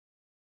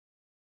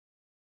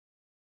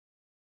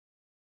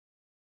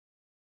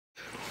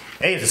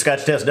Hey, it's the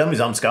Scotch Test Dummies.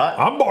 I'm Scott.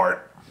 I'm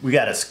Bart. We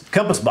got a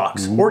compass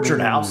box,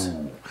 Orchard House.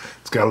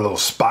 It's got a little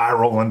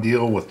spiral and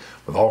deal with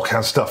all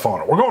kinds of stuff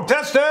on it. We're going to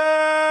test it!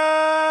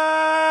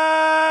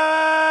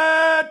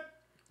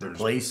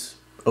 Replace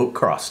oak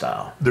cross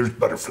style. There's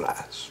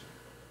butterflies.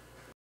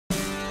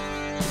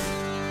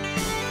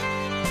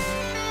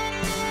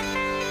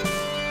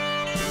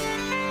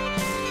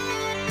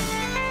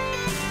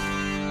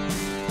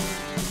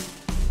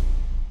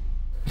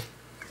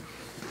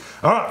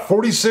 All right,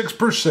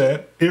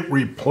 46%. It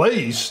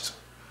replaced.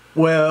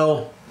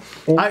 Well,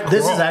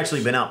 this has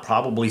actually been out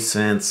probably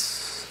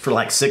for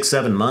like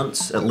 6-7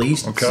 months at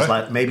least. Okay.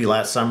 Since maybe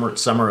last summer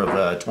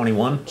of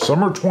 21.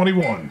 Summer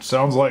 21.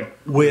 Sounds like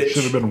Which it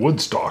should have been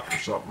Woodstock or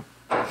something.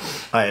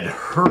 I had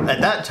heard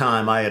at that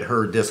time. I had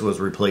heard this was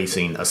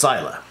replacing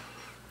Asila.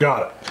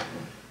 Got it.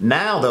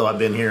 Now, though, I've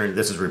been hearing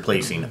this is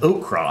replacing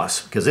Oak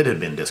Cross because it had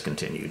been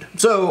discontinued.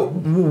 So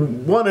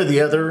one or the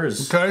other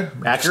is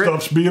accurate.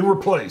 Stuff's being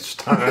replaced.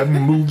 Time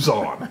moves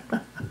on.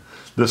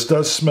 This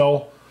does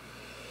smell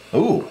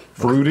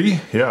fruity.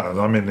 Yeah,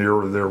 I mean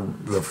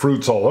the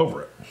fruit's all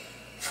over it.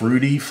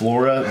 Fruity,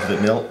 floral,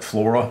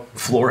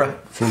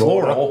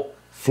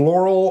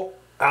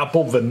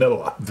 apple,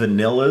 vanilla.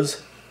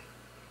 Vanillas.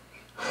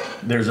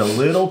 There's a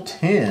little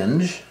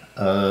tinge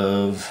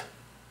of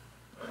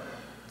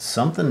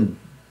something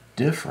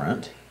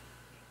different.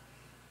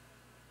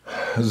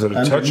 Is it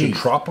a touch of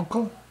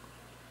tropical?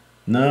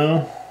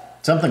 No.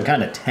 Something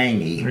kind of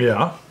tangy.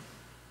 Yeah.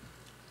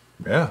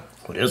 Yeah.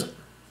 What is it?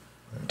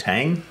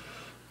 Tang?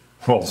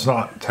 Well, it's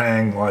not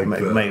tang like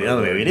maybe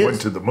it is. Went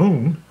to the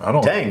moon. I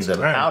don't know. Tang's the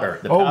powder.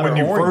 The powder powder when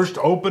you orange. first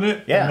open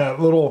it? Yeah. And that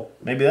little...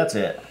 Maybe that's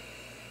it.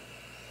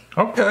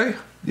 Okay.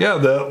 Yeah,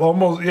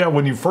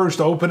 when you first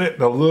open it,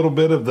 a little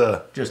bit of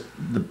the... Just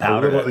the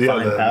powder, fine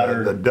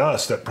powder. The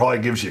dust that probably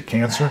gives you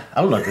cancer. I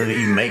don't know if they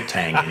even make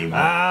Tang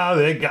anymore.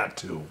 They got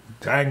to.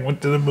 Tang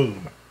went to the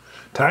moon.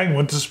 Tang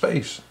went to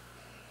space.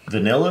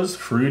 Vanillas,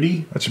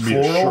 fruity, that should be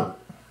floral. a shirt.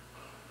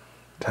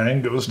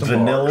 Tang goes to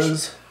Vanillas,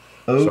 Mars.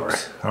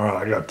 oaks. Sorry. All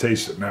right, I got to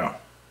taste it now.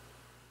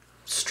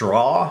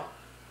 Straw.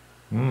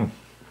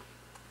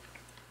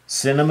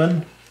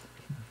 Cinnamon.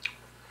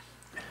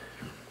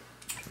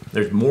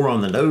 There's more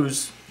on the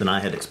nose than I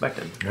had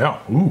expected. Yeah.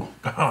 Ooh.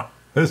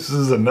 This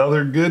is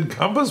another good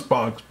compass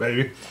box,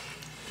 baby.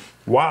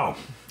 Wow.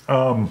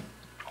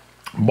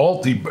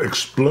 Malty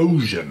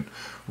explosion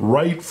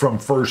right from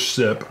first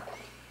sip.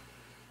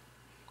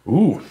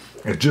 Ooh.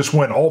 It just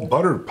went all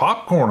buttered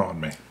popcorn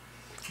on me.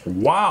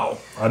 Wow.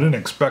 I didn't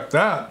expect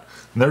that.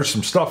 And there's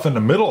some stuff in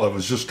the middle that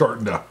was just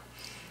starting to...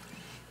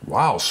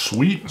 Wow.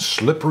 Sweet and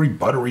slippery,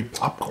 buttery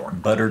popcorn.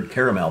 Buttered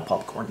caramel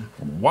popcorn.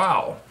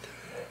 Wow.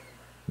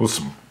 With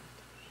some...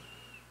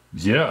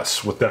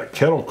 Yes, with that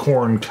kettle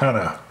corn kind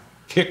of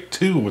kick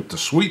too with the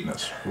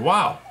sweetness.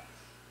 Wow.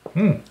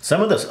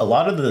 Some of this, a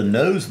lot of the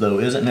nose though,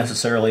 isn't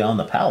necessarily on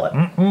the palate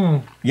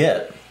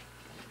yet,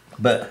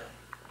 but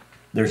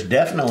there's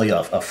definitely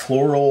a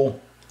floral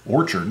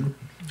orchard.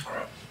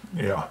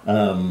 Yeah.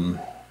 Ooh.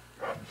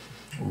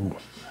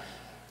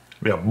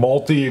 Yeah,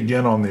 malty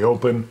again on the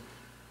open.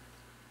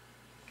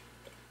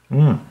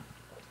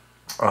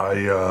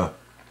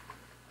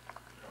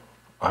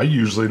 I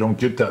usually don't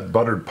get that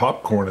buttered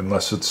popcorn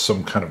unless it's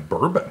some kind of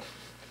bourbon.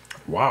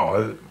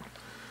 Wow.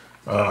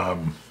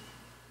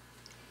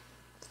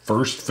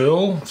 First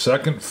fill,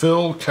 second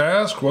fill,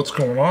 cask. What's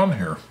going on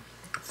here?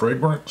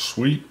 Fragrant,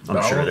 sweet,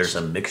 I'm sure there's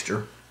a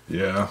mixture.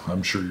 Yeah,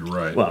 I'm sure you're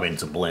right. Well, I mean,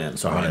 it's a blend.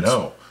 So I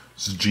know.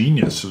 It's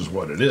genius is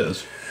what it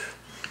is.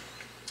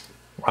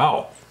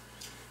 Wow.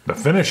 The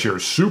finish here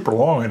is super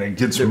long, and it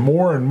gets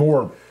more and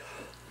more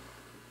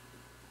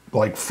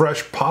like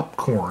fresh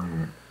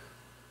popcorn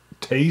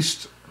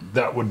taste.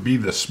 That would be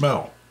the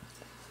smell.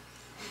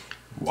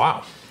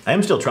 Wow. I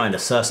am still trying to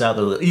suss out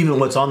even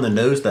what's on the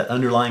nose, that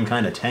underlying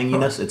kind of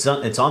tanginess. It's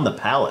on the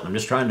palate. I'm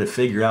just trying to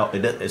figure out.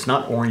 It's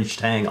not orange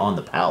tang on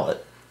the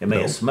palate. It may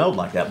have smelled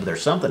like that, but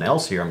there's something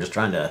else here. I'm just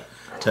trying to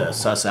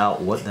suss out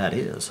what that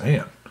is.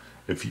 Man,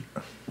 if you,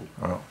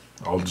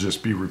 I'll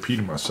just be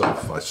repeating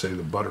myself if I say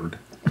the buttered.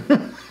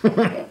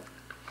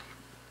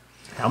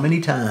 How many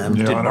times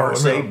did Bart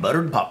say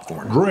buttered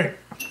popcorn? Drink.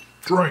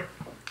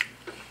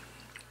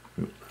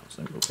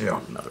 Yeah,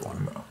 another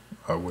one. No,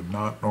 I would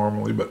not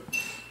normally, but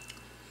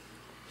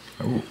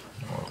I'll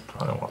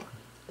try one.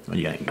 Well,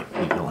 you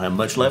don't have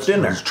much left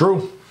in there. It's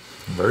true.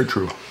 Very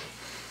true.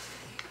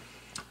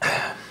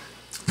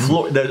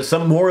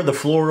 Some more of the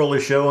floral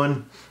is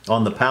showing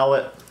on the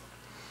palate.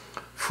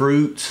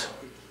 Fruits,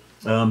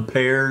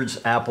 pears,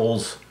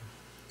 apples.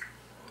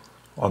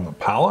 On the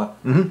palate?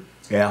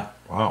 Yeah.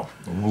 Wow.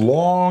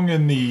 Long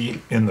in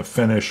the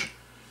finish.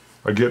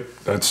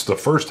 That's the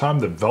first time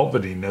the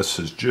velvetiness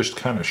has just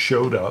kind of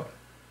showed up.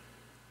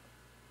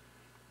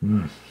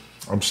 I'm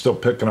still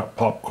picking up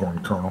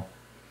popcorn kernel.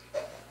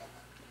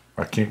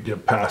 I can't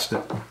get past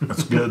it.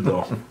 That's good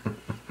though.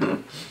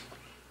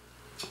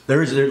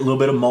 There's a little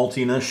bit of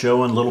maltiness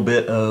showing, a little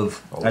bit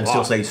of, I'd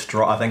still say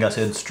straw. I think I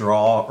said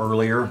straw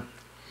earlier.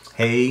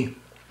 Hay.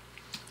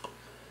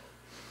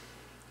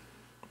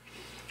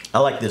 I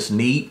like this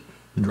neat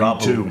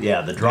Drop too. of,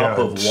 yeah, the drop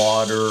Yeah, of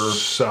water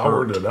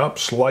soured it up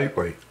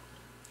slightly.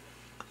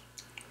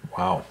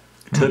 Wow.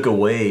 took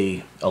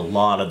away a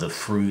lot of the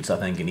fruits, I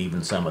think, and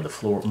even some of the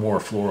more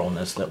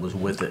floralness that was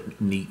with it.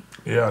 Neat.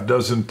 Yeah, it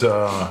doesn't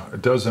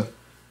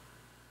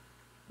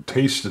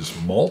taste as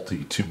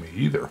malty to me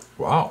either.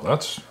 Wow,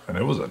 and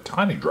it was a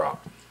tiny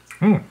drop.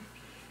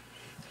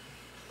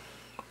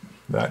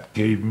 That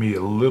gave me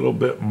a little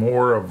bit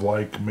more of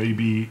like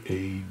maybe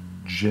a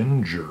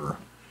ginger.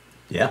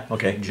 Yeah,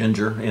 okay,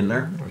 ginger in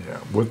there. Yeah,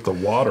 with the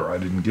water, I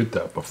didn't get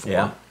that before.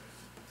 Yeah.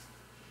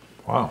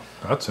 Wow,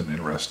 that's an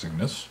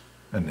interestingness.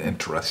 An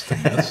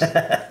interestingness.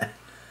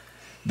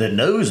 The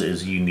nose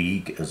is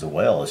unique as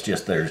well. It's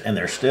just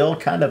there's still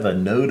kind of a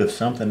note of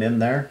something in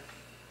there.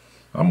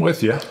 I'm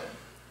with you.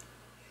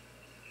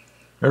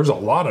 There's a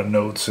lot of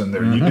notes in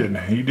there.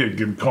 You did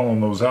good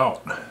calling those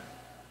out.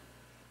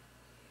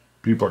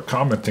 People are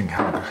commenting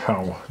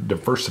how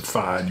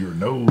diversified your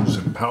nose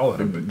and palate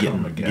have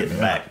become again.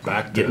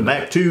 Getting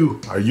back to.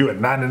 Are you at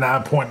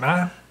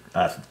 99.9?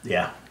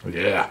 Yeah.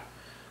 Yeah.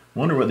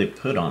 Wonder what they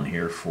put on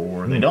here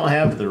for. They don't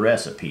have the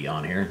recipe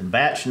on here.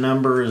 Batch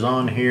number is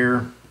on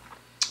here.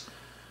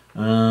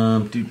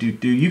 You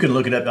can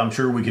look it up. I'm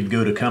sure we could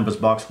go to Compass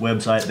Box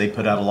website. They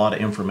put out a lot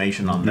of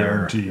information on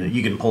there.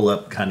 You can pull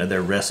up kind of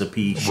their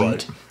recipe sheet.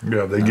 Right.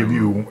 Yeah, they give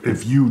you,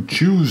 if you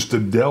choose to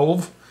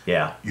delve,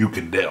 yeah, you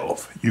can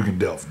delve. You can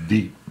delve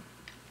deep.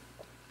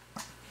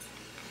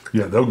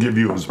 Yeah, they'll give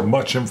you as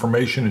much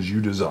information as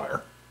you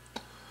desire.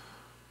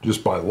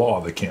 Just by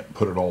law, they can't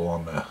put it all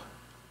on the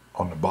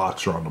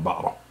box or on the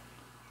bottle.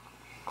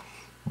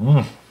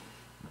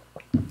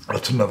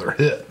 That's another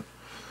hit.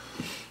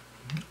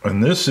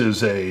 And this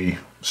is a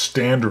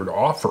standard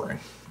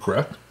offering,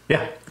 correct?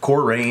 Yeah,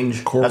 core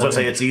range. As I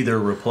say, it's either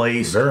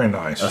replace Very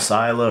nice. a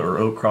Sila or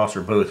Oak Cross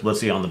or both.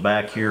 Let's see on the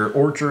back here.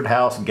 Orchard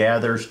House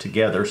gathers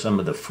together some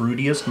of the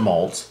fruitiest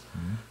malts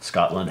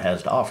Scotland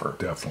has to offer.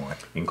 Definitely.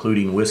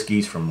 Including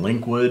whiskeys from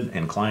Linkwood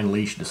and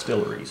Clynelish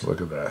distilleries.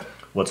 Look at that.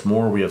 What's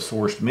more, we have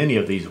sourced many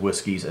of these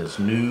whiskeys as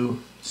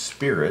new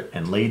spirit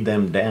and laid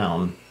them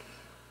down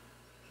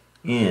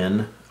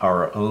in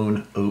our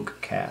own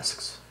oak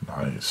casks.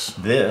 Nice.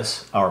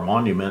 This, our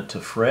monument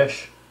to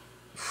fresh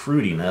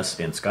fruitiness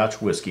in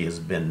Scotch whiskey, has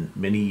been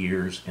many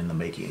years in the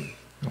making.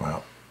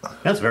 Wow.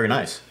 That's very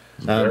nice.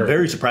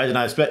 Very surprising.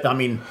 It's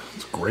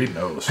a great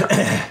nose.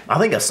 I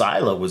think a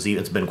Sila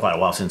it's been quite a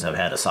while since I've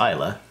had a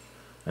Sila.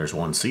 There's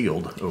one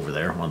sealed over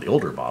there, one of the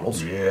older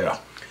bottles. Yeah.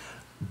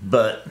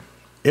 But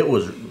it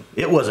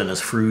wasn't as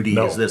fruity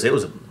as this. It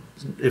was,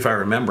 if I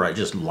remember right,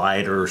 just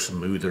lighter,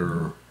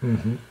 smoother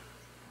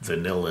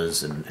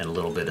vanillas and a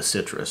little bit of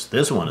citrus.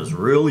 This one is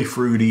really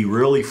fruity,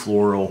 really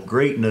floral,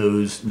 great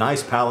nose,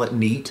 nice palate,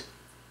 neat.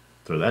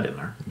 Throw that in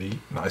there. Neat,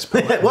 nice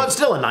palate. Well, it's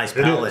still a nice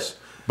palate. It is,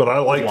 but I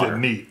liked it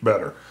neat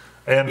better.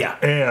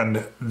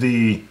 And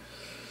the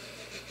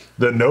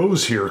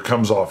nose here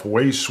comes off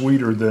way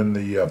sweeter than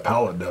the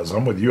palate does.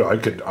 I'm with you.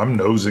 I'm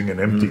nosing an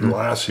empty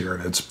glass here,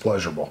 and it's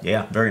pleasurable.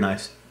 Yeah, very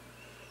nice.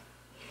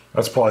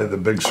 That's probably the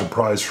big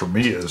surprise for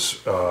me is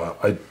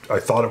I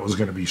thought it was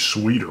going to be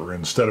sweeter.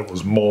 Instead, it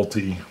was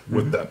malty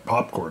with that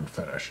popcorn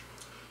finish.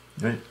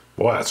 Right.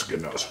 Boy, that's a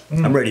good nose.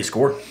 I'm ready to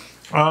score.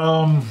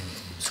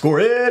 Score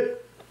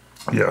it.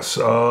 Yes.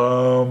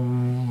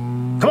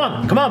 Come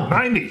on.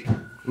 90.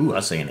 Ooh, I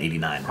was saying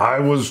 89. I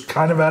was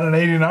kind of at an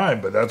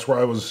 89, but that's where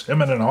I was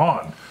hemming and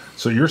hawing.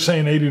 So you're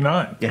saying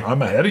 89. Yeah.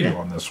 I'm ahead of you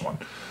on this one.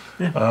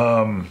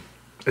 Yeah.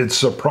 It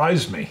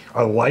surprised me.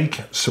 I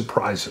like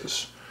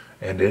surprises.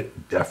 And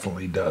it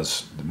definitely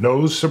does. The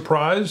nose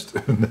surprised,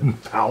 and then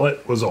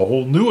palate was a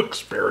whole new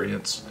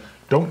experience.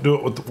 Don't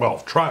do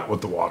it try it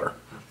with the water.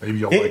 Maybe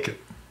you'll like it.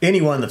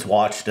 Anyone that's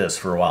watched us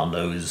for a while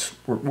knows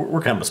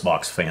we're Compass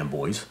Box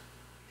fanboys.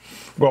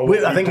 Well,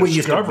 I think we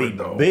used to be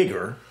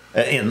bigger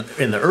in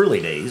the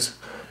early days.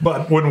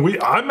 But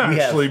I'm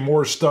actually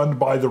more stunned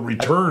by the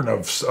return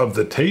of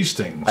the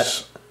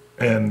tastings.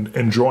 And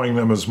enjoying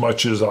them as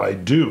much as I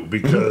do,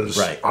 because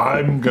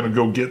I'm going to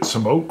go get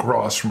some Oak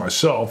Cross for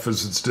myself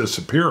as it's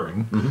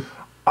disappearing.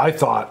 I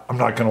thought I'm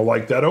not going to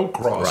like that Oak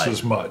Cross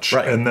as much.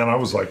 And then I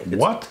was like,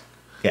 what?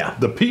 Yeah.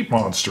 The Peat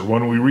Monster,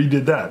 when we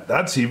redid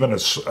that's even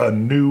a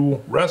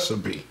new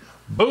recipe.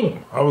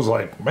 Boom. I was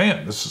like,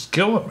 man, this is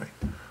killing me.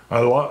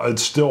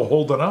 It's still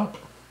holding up.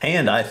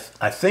 And I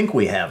think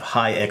we have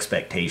high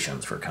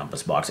expectations for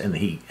Compass Box,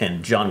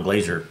 and John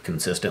Glazer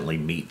consistently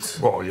meets.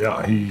 Well,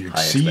 yeah, he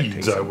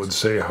exceeds, I would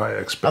say, high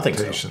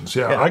expectations. I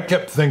think so. Yeah, I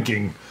kept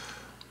thinking,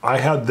 I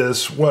had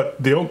this,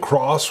 the Oak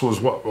Cross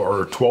was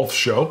our 12th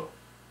show,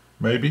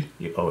 maybe?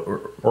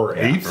 Or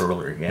 8th?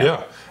 Earlier,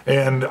 yeah.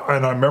 And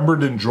I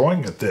remembered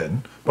enjoying it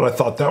then, but I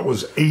thought that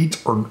was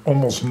 8 or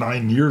almost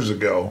 9 years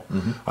ago.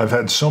 I've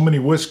had so many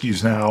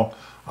whiskeys now,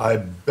 I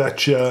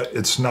bet you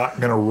it's not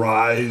going to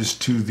rise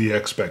to the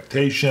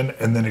expectation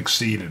and then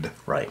exceeded.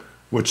 Right.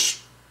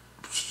 Which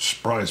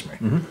surprised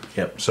me.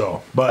 Yep.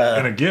 So,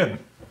 and again,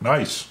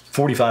 nice.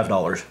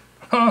 $45.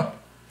 Huh.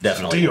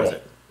 Definitely worth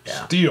it.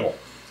 Yeah. Steal.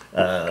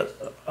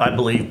 I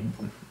believe,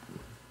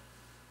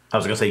 I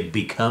was going to say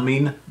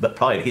becoming, but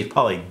he's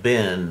probably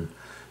been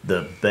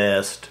the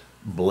best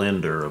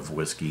blender of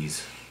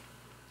whiskeys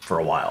for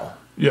a while.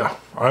 Yeah,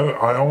 I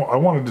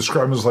want to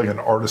describe him as like an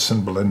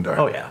artisan blender.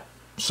 Oh yeah.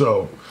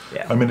 So,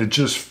 Yeah. I mean, it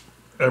just,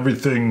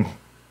 everything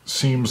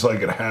seems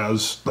like it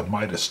has the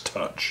Midas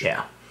touch.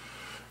 Yeah.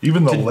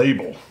 Even the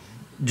label.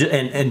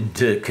 And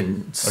to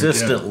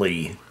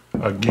consistently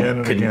Again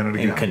and again and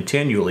again. and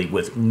continually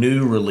with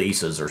new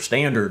releases or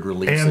standard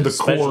releases, And the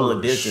special cores.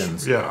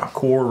 editions, Yeah.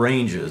 core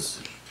ranges,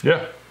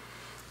 Yeah.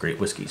 great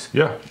whiskeys.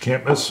 Yeah. You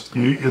can't miss.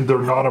 They're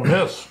not a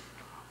miss.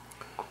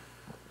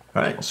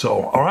 All right.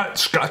 So, all right,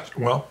 Scotch.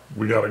 Well,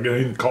 we got to get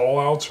any call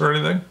outs or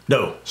anything? No,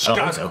 I don't think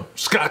Scotch, so.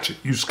 Scotch it,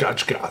 you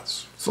Scotch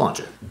guys. Let's launch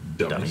it.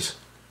 Dummies.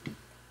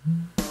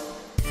 Dummies.